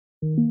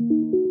Hello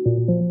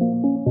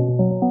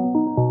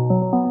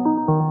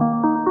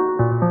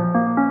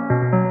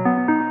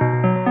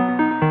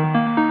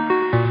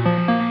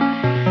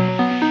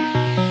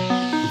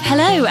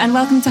and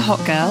welcome to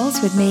Hot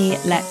Girls with me,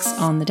 Lex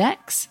on the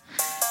decks.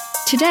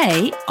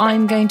 Today,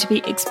 I'm going to be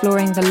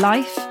exploring the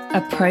life,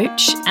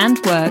 approach and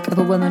work of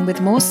a woman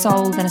with more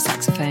soul than a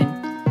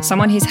saxophone.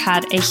 Someone who's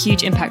had a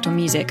huge impact on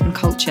music and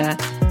culture,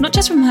 not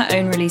just from her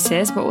own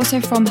releases, but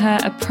also from her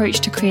approach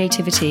to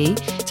creativity,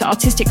 to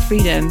artistic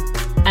freedom,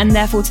 and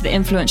therefore to the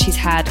influence she's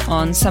had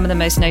on some of the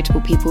most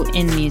notable people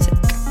in music.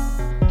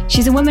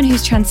 She's a woman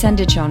who's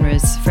transcended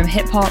genres, from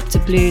hip-hop to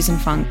blues and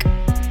funk.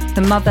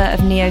 The mother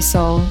of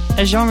neo-soul,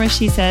 a genre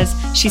she says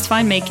she's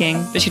fine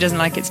making, but she doesn't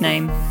like its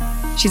name.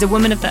 She's a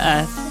woman of the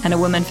earth and a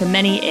woman for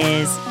many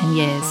ears and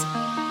years.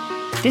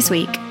 This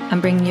week, I'm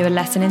bringing you a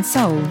lesson in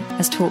soul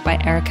as taught by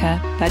Erykah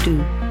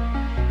Badu.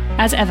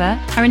 As ever,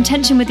 our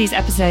intention with these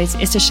episodes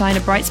is to shine a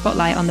bright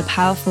spotlight on the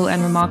powerful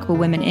and remarkable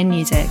women in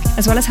music,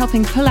 as well as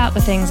helping pull out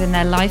the things in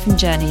their life and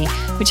journey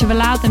which have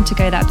allowed them to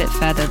go that bit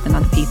further than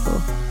other people.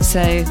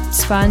 So,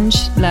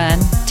 sponge, learn,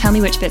 tell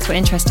me which bits were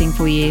interesting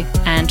for you,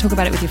 and talk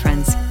about it with your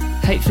friends.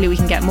 Hopefully we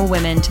can get more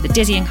women to the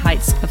dizzying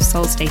heights of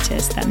soul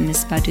status that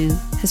Miss Badu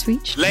has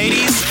reached.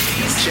 Ladies,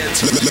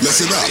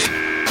 listen up.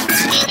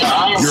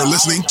 You're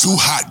listening to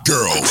Hot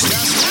Girls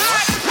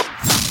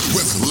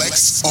with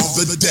Lex on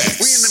the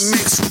decks. we in the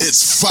mix.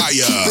 It's fire.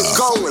 Keep it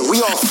going. We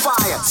on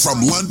fire.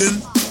 From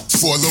London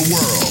for the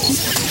world.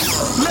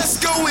 Let's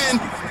go in.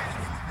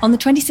 On the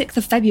 26th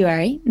of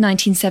February,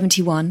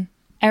 1971,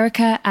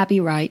 Erykah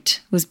Abby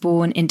Wright was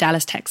born in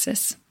Dallas,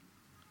 Texas.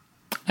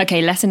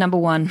 Okay, lesson number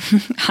one.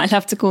 I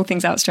love to call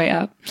things out straight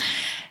up.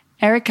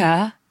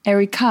 Erykah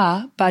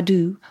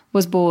Badu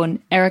was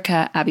born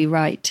Erykah Abby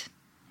Wright.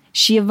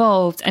 She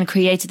evolved and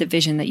created the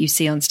vision that you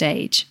see on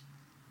stage.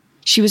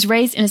 She was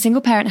raised in a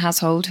single-parent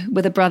household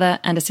with a brother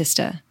and a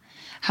sister.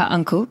 Her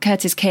uncle,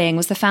 Curtis King,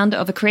 was the founder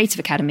of a creative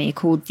academy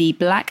called the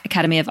Black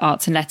Academy of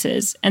Arts and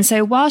Letters. And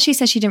so while she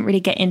says she didn't really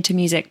get into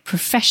music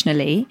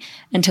professionally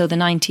until the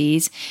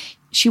 90s,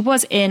 she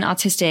was in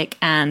artistic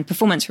and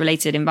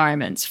performance-related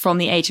environments from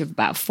the age of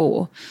about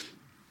 4.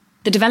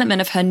 The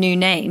development of her new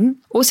name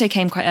also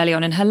came quite early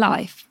on in her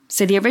life.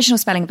 So the original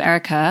spelling of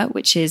Erykah,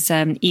 which is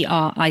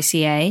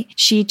E-R-I-C-A,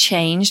 she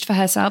changed for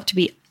herself to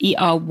be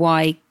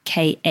E-R-Y-K-A-H.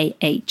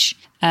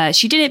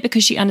 She did it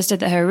because she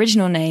understood that her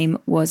original name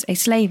was a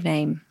slave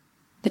name.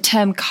 The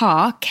term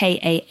Ka,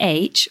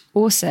 K-A-H,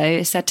 also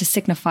is said to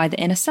signify the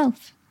inner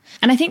self.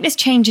 And I think this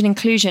change and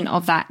inclusion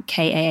of that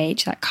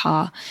K-A-H, that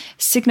Ka,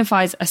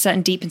 signifies a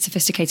certain deep and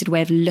sophisticated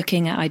way of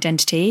looking at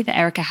identity that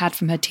Erykah had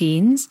from her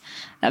teens,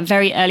 that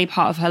very early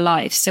part of her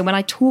life. So when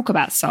I talk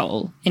about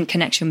soul in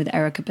connection with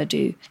Erykah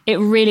Badu, it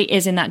really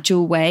is in that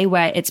dual way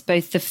where it's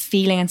both the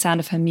feeling and sound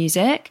of her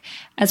music,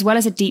 as well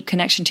as a deep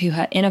connection to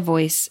her inner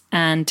voice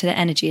and to the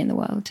energy in the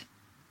world.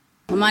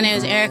 My name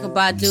is Erykah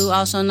Badu,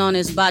 also known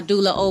as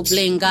Badula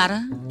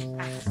Oblongata,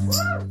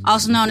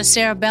 also known as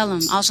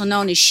Cerebellum, also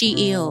known as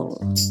She-Eel,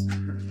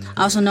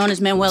 also known as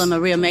Manuela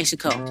Maria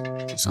Mexico,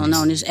 also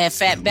known as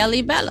Fat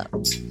Belly Bella.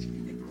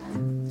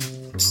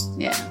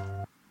 Yeah.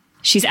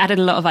 She's added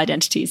a lot of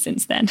identities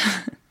since then.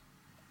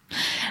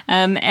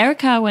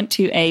 Erykah went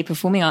to a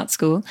performing arts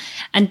school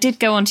and did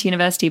go on to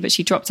university, but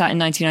she dropped out in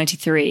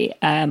 1993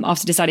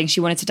 after deciding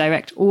she wanted to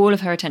direct all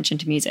of her attention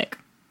to music.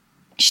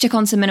 She took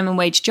on some minimum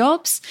wage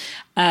jobs,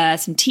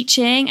 some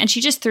teaching, and she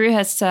just threw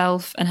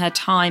herself and her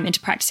time into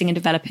practicing and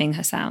developing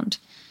her sound.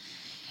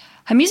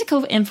 Her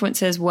musical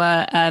influences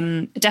were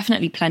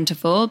definitely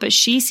plentiful, but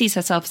she sees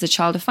herself as a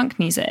child of funk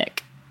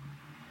music.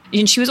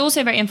 And she was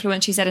also very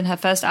influenced, she said, in her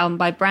first album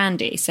by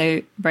Brandy,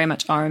 so very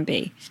much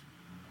R&B.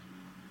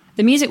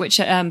 The music which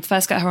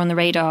first got her on the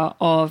radar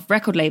of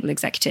record label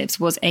executives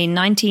was a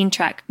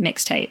 19-track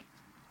mixtape.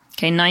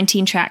 Okay,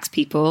 19 tracks,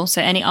 people.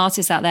 So any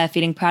artists out there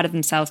feeling proud of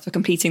themselves for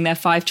completing their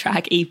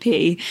 5-track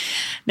EP,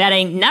 that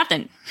ain't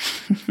nothing.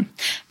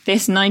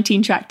 This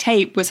 19-track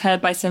tape was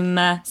heard by some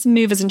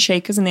movers and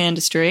shakers in the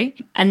industry.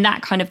 And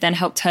that kind of then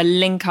helped her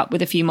link up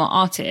with a few more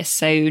artists,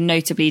 so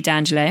notably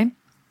D'Angelo.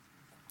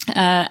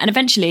 And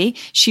eventually,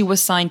 she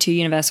was signed to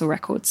Universal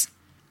Records.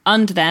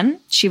 Under them,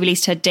 she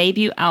released her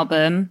debut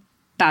album,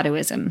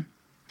 Baduizm.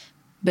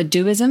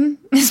 Baduizm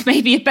is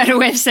maybe a better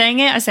way of saying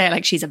it. I say it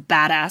like she's a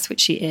badass, which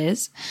she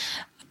is.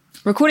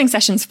 Recording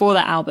sessions for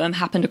that album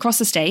happened across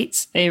the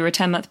States over a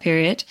 10-month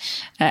period.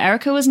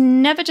 Erykah was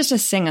never just a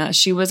singer.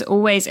 She was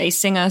always a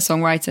singer,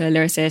 songwriter,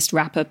 lyricist,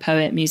 rapper,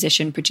 poet,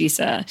 musician,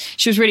 producer.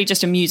 She was really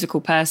just a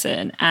musical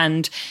person.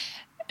 And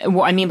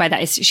what I mean by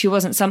that is she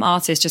wasn't some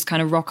artist just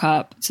kind of rock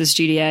up to the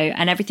studio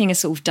and everything is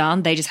sort of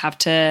done. They just have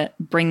to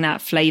bring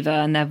that flavor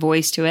and their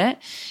voice to it.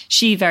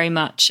 She very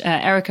much,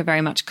 Erykah very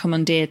much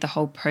commandeered the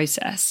whole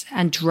process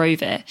and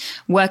drove it,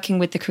 working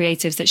with the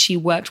creatives that she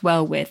worked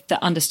well with,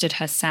 that understood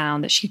her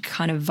sound, that she could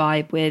kind of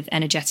vibe with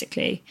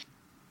energetically.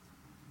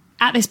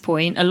 At this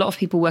point, a lot of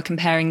people were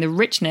comparing the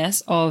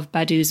richness of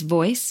Badu's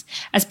voice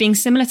as being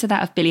similar to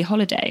that of Billie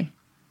Holiday.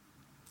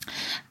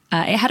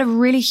 It had a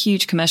really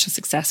huge commercial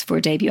success for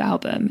a debut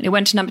album. It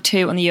went to number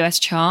 2 on the US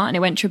chart and it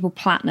went triple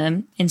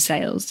platinum in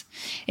sales.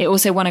 It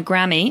also won a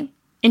Grammy,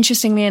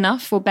 interestingly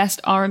enough, for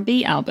Best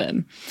R&B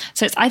Album.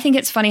 So I think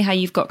it's funny how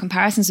you've got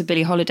comparisons with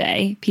Billie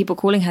Holiday, people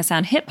calling her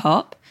sound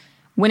hip-hop,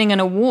 winning an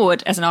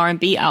award as an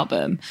R&B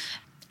album.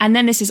 And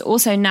then this is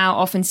also now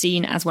often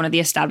seen as one of the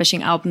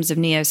establishing albums of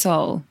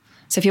neo-soul.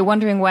 So if you're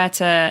wondering how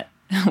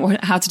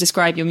to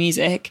describe your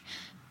music,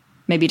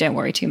 maybe don't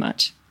worry too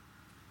much.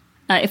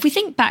 If we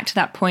think back to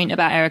that point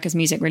about Erykah's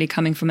music really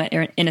coming from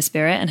her inner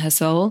spirit and her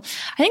soul,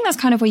 I think that's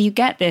kind of where you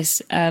get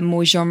this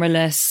more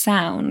genreless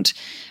sound,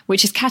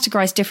 which is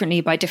categorized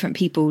differently by different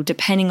people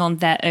depending on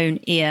their own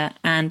ear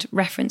and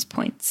reference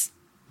points.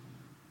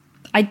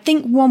 I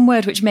think one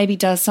word which maybe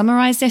does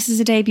summarize this as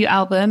a debut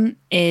album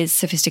is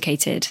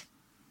sophisticated.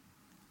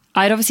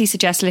 I'd obviously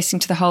suggest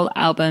listening to the whole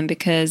album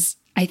because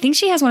I think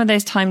she has one of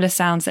those timeless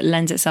sounds that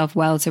lends itself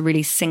well to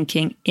really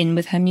sinking in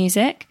with her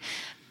music.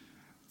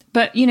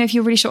 But, you know, if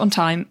you're really short on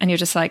time and you're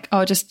just like,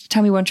 oh, just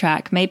tell me one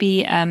track,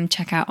 maybe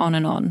check out On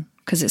and On,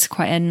 because it's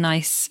quite a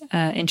nice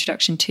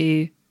introduction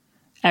to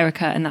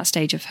Erykah and that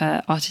stage of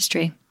her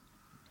artistry.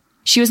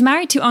 She was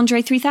married to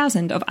Andre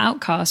 3000 of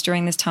Outkast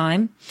during this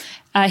time.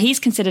 He's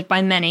considered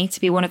by many to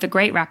be one of the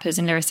great rappers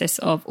and lyricists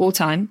of all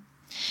time.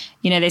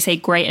 You know, they say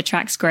great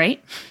attracts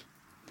great.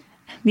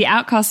 The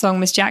Outkast song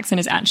Miss Jackson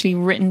is actually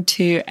written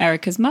to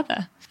Erykah's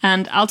mother.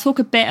 And I'll talk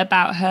a bit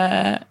about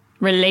her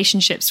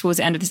relationships towards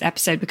the end of this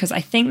episode because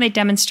I think they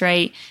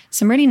demonstrate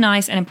some really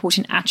nice and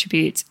important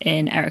attributes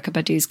in Erykah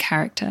Badu's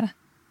character.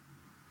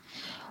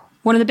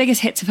 One of the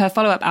biggest hits of her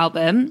follow-up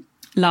album,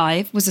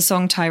 Live, was the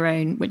song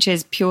Tyrone, which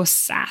is pure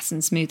sass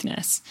and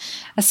smoothness.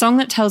 A song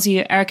that tells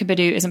you Erykah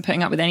Badu isn't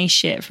putting up with any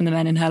shit from the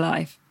men in her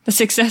life. The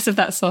success of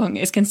that song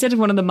is considered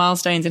one of the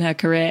milestones in her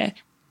career.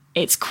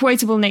 Its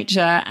quotable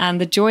nature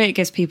and the joy it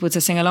gives people to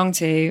sing along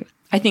to,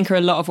 I think, are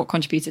a lot of what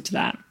contributed to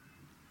that.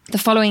 The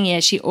following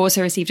year, she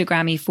also received a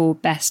Grammy for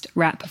Best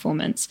Rap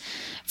Performance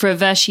for a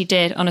verse she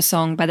did on a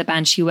song by the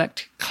band she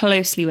worked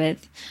closely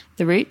with,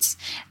 The Roots,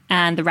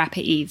 and the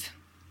rapper Eve.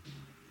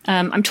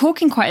 I'm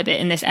talking quite a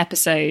bit in this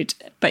episode,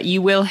 but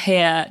you will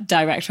hear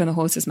direct from the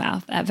horse's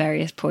mouth at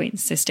various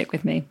points, so stick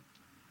with me.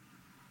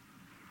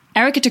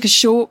 Erykah took a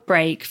short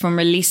break from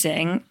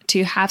releasing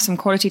to have some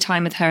quality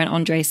time with her and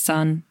Andre's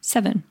son,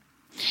 Seven.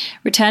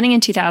 Returning in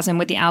 2000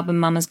 with the album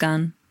Mama's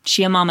Gun,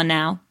 She a Mama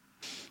Now.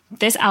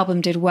 This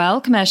album did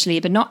well commercially,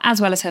 but not as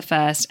well as her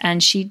first,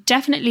 and she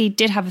definitely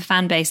did have a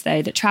fan base,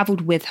 though, that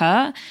travelled with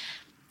her.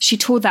 She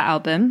toured that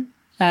album.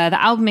 The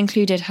album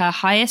included her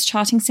highest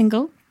charting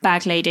single,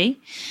 Bag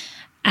Lady,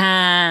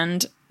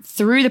 and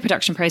through the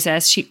production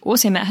process, she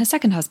also met her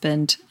second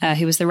husband,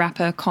 who was the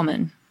rapper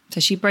Common. So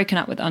she'd broken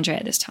up with Andre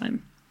at this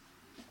time.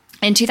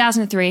 In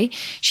 2003,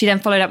 she then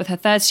followed up with her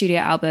third studio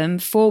album,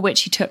 for which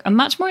she took a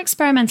much more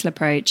experimental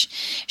approach.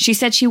 She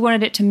said she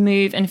wanted it to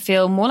move and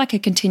feel more like a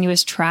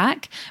continuous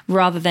track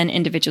rather than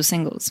individual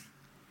singles.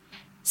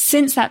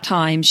 Since that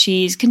time,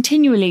 she's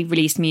continually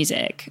released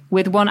music,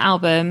 with one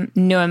album,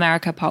 New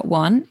America Part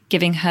 1,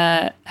 giving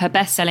her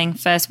best-selling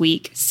first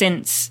week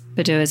since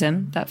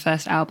Baduizm, that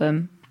first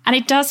album. And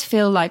it does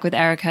feel like with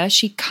Erykah,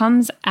 she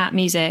comes at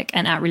music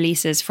and at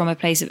releases from a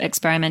place of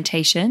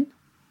experimentation.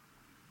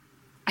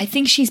 I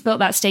think she's built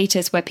that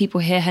status where people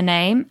hear her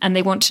name and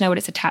they want to know what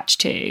it's attached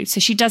to. So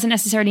she doesn't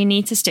necessarily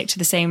need to stick to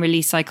the same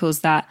release cycles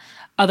that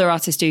other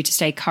artists do to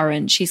stay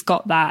current. She's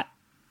got that.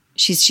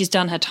 She's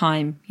done her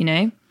time, you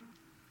know?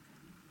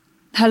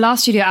 Her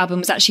last studio album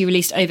was actually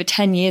released over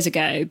 10 years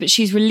ago, but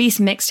she's released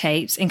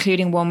mixtapes,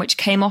 including one which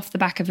came off the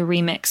back of a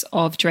remix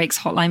of Drake's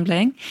Hotline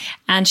Bling.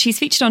 And she's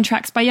featured on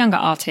tracks by younger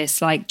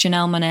artists like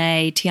Janelle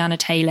Monáe, Tiana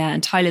Taylor,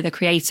 and Tyler, the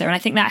Creator. And I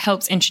think that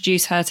helps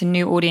introduce her to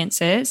new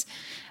audiences.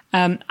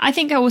 I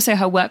think also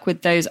her work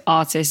with those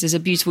artists is a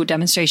beautiful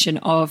demonstration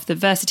of the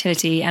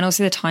versatility and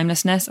also the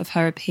timelessness of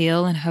her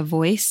appeal and her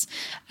voice,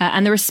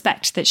 and the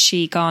respect that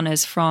she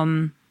garners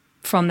from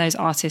those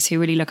artists who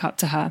really look up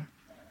to her.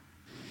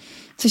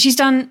 So she's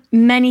done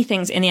many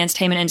things in the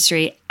entertainment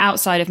industry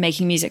outside of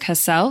making music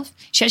herself.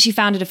 She actually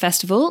founded a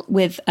festival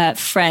with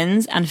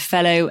friends and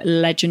fellow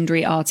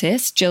legendary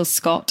artists, Jill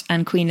Scott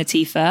and Queen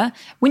Latifah.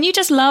 Wouldn't you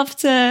just love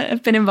to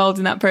have been involved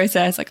in that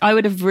process? Like, I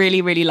would have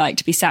really, really liked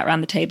to be sat around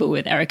the table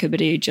with Erykah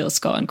Badu, Jill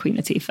Scott and Queen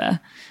Latifah.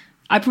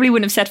 I probably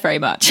wouldn't have said very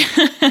much.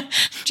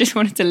 Just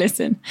wanted to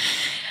listen.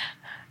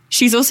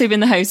 She's also been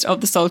the host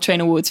of the Soul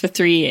Train Awards for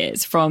 3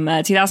 years, from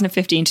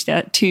 2015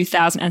 to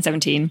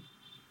 2017.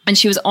 And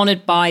she was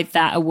honoured by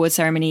that award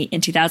ceremony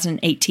in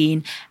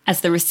 2018 as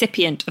the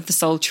recipient of the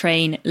Soul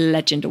Train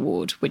Legend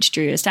Award, which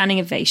drew a standing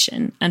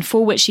ovation and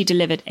for which she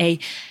delivered a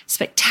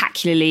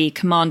spectacularly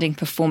commanding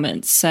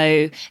performance.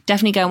 So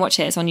definitely go and watch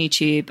it. It's on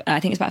YouTube. I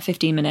think it's about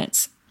 15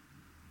 minutes.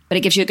 But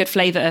it gives you a good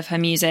flavour of her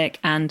music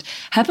and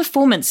her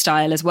performance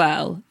style as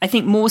well. I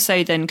think more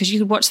so than, because you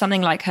could watch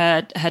something like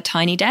her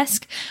Tiny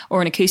Desk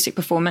or an acoustic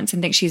performance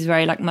and think she's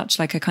very much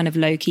like a kind of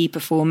low-key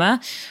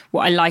performer.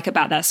 What I like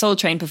about that Soul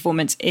Train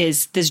performance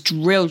is there's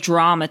real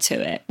drama to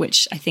it,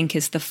 which I think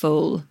is the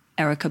full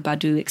Erykah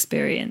Badu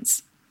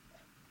experience.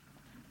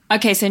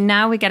 Okay, so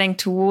now we're getting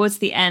towards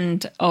the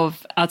end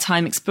of our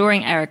time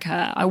exploring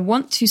Erykah. I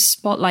want to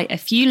spotlight a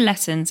few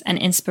lessons and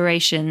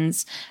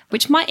inspirations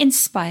which might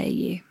inspire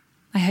you.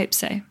 I hope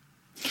so.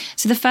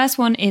 So the first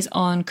one is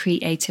on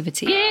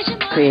creativity.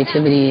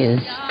 Creativity is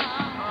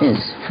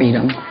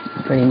freedom,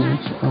 pretty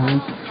much.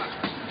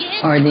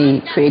 Or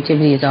the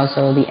creativity is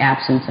also the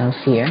absence of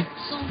fear,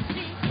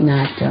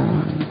 not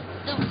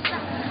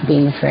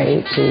being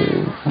afraid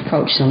to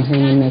approach something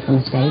and make a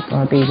mistake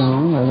or be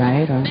wrong or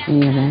right or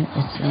any of that.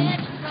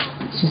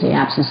 It's just the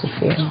absence of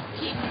fear.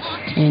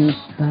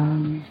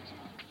 And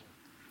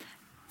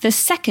the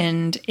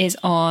second is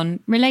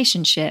on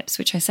relationships,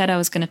 which I said I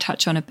was going to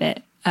touch on a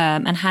bit,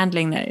 and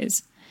handling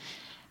those.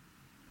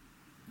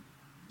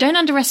 Don't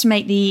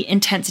underestimate the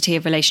intensity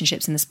of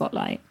relationships in the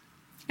spotlight.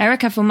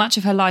 Erykah, for much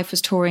of her life,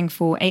 was touring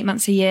for 8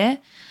 months a year.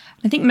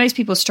 I think most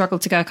people struggle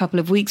to go a couple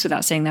of weeks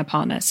without seeing their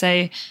partner.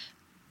 So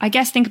I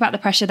guess think about the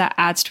pressure that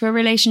adds to a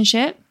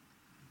relationship.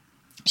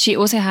 She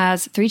also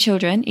has 3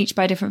 children, each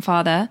by a different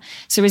father,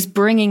 so is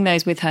bringing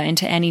those with her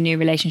into any new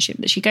relationship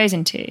that she goes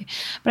into.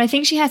 But I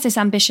think she has this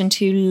ambition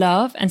to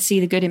love and see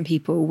the good in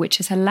people, which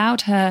has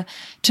allowed her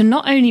to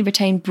not only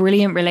retain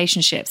brilliant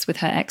relationships with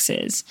her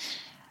exes,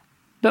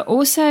 but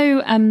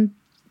also her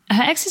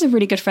exes are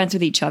really good friends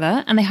with each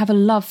other and they have a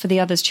love for the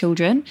other's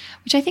children,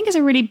 which I think is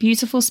a really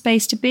beautiful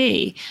space to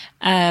be.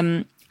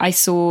 I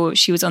saw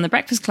she was on The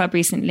Breakfast Club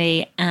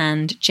recently,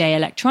 and Jay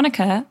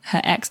Electronica,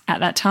 her ex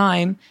at that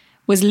time,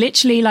 was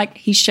literally like,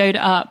 he showed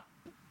up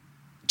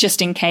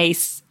just in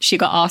case she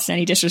got asked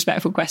any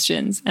disrespectful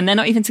questions. And they're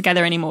not even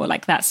together anymore.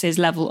 Like, that's his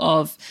level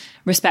of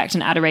respect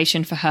and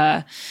adoration for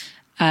her.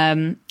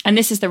 And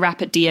this is the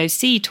rapper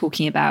DOC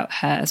talking about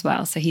her as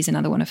well. So he's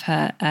another one of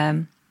her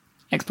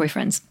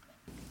ex-boyfriends.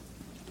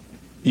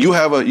 You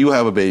have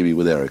a baby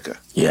with Erykah.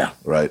 Yeah.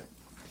 Right?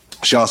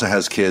 She also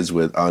has kids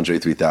with Andre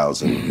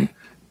 3000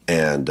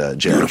 and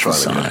Jay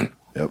Electronica.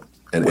 Yep.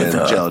 And Jay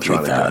Electronica.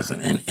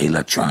 3000 and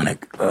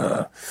Electronic,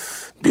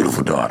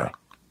 beautiful daughter.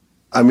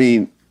 I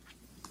mean,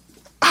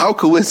 how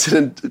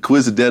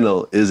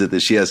coincidental is it that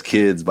she has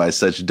kids by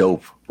such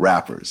dope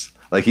rappers?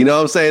 Like, you know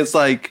what I'm saying? It's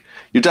like,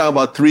 you're talking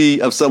about 3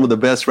 of some of the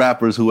best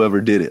rappers who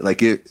ever did it.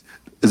 Like, is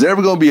there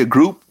ever going to be a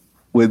group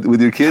with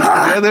your kids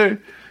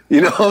together?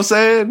 You know what I'm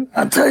saying?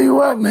 I'll tell you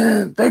what,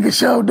 man, they can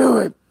sure do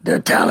it. They're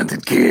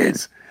talented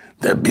kids.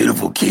 They're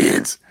beautiful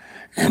kids.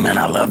 And, man,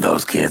 I love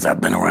those kids.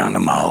 I've been around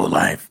them my whole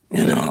life,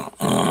 you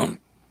know.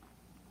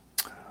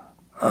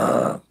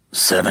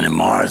 Seven and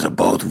Mars are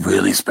both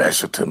really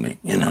special to me,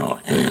 you know,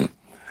 and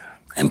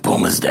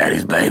Puma's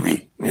daddy's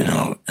baby, you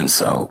know. And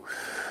so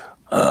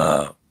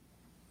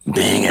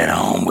being at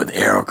home with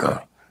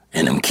Erykah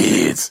and them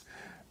kids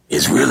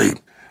is really,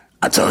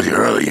 I told you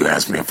earlier, you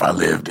asked me if I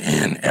lived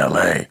in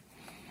L.A.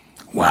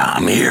 Wow,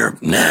 I'm here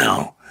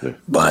now,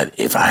 but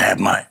if I had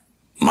my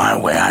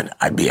way,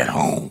 I'd be at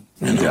home,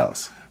 you know,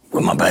 yes,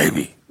 with my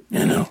baby,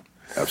 you know.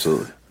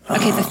 Absolutely.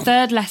 Okay, the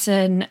third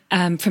lesson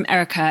from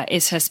Erykah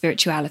is her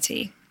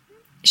spirituality.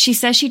 She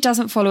says she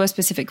doesn't follow a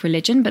specific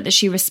religion, but that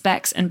she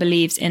respects and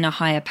believes in a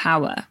higher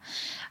power.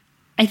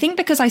 I think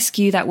because I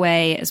skew that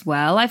way as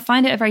well, I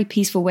find it a very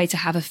peaceful way to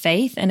have a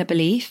faith and a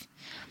belief.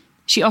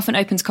 She often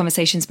opens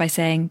conversations by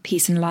saying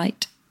peace and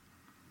light.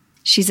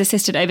 She's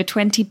assisted over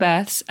 20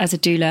 births as a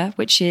doula,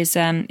 which is,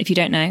 if you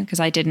don't know,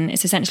 because I didn't,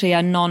 it's essentially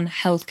a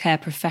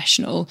non-healthcare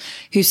professional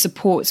who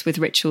supports with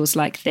rituals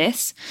like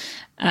this,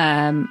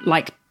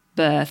 like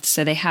birth.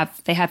 So they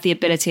have the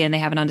ability and they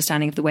have an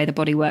understanding of the way the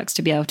body works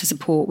to be able to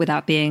support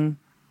without being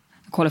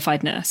a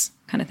qualified nurse,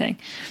 kind of thing.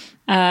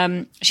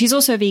 She's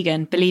also a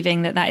vegan,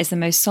 believing that is the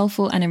most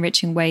soulful and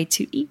enriching way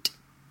to eat.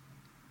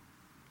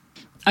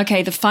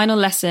 Okay, the final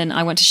lesson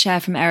I want to share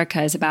from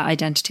Erykah is about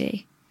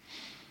identity.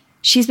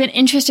 She's been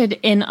interested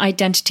in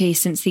identity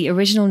since the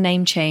original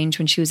name change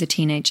when she was a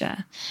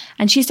teenager,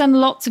 and she's done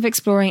lots of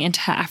exploring into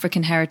her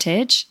African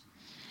heritage.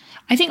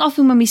 I think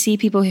often when we see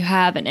people who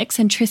have an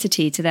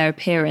eccentricity to their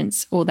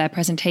appearance or their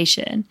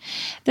presentation,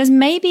 there's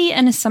maybe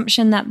an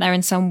assumption that they're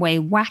in some way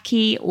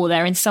wacky or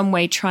they're in some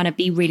way trying to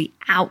be really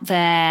out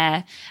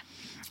there.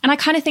 And I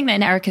kind of think that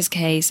in Erykah's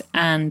case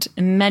and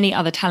many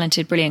other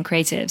talented, brilliant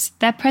creatives,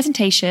 their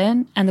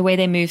presentation and the way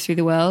they move through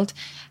the world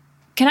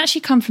can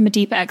actually come from a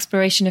deeper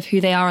exploration of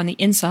who they are on the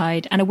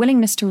inside and a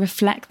willingness to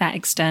reflect that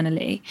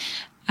externally.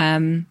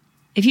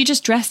 If you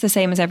just dress the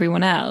same as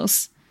everyone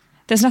else,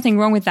 there's nothing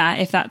wrong with that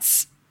if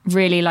that's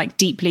really like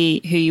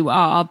deeply who you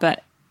are,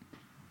 but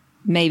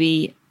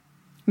maybe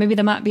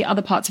there might be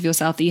other parts of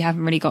yourself that you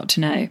haven't really got to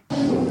know.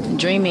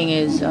 Dreaming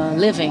is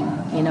living.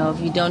 You know, if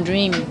you don't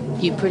dream,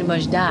 you pretty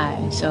much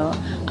die. So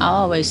I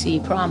always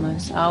see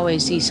promise. I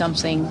always see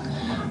something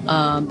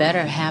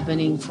better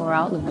happening for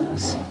all of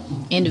us,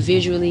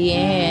 individually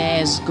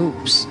and as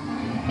groups,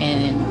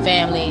 and in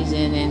families,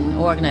 and in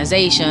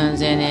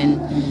organizations, and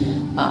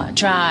in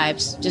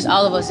tribes, just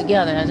all of us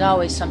together. There's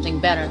always something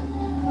better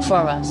for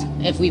us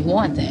if we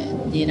want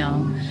that, you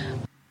know.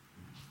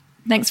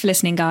 Thanks for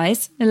listening,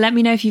 guys. Let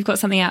me know if you've got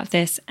something out of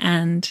this,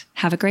 and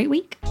have a great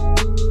week.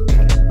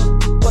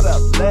 What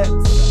up,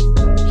 Lex?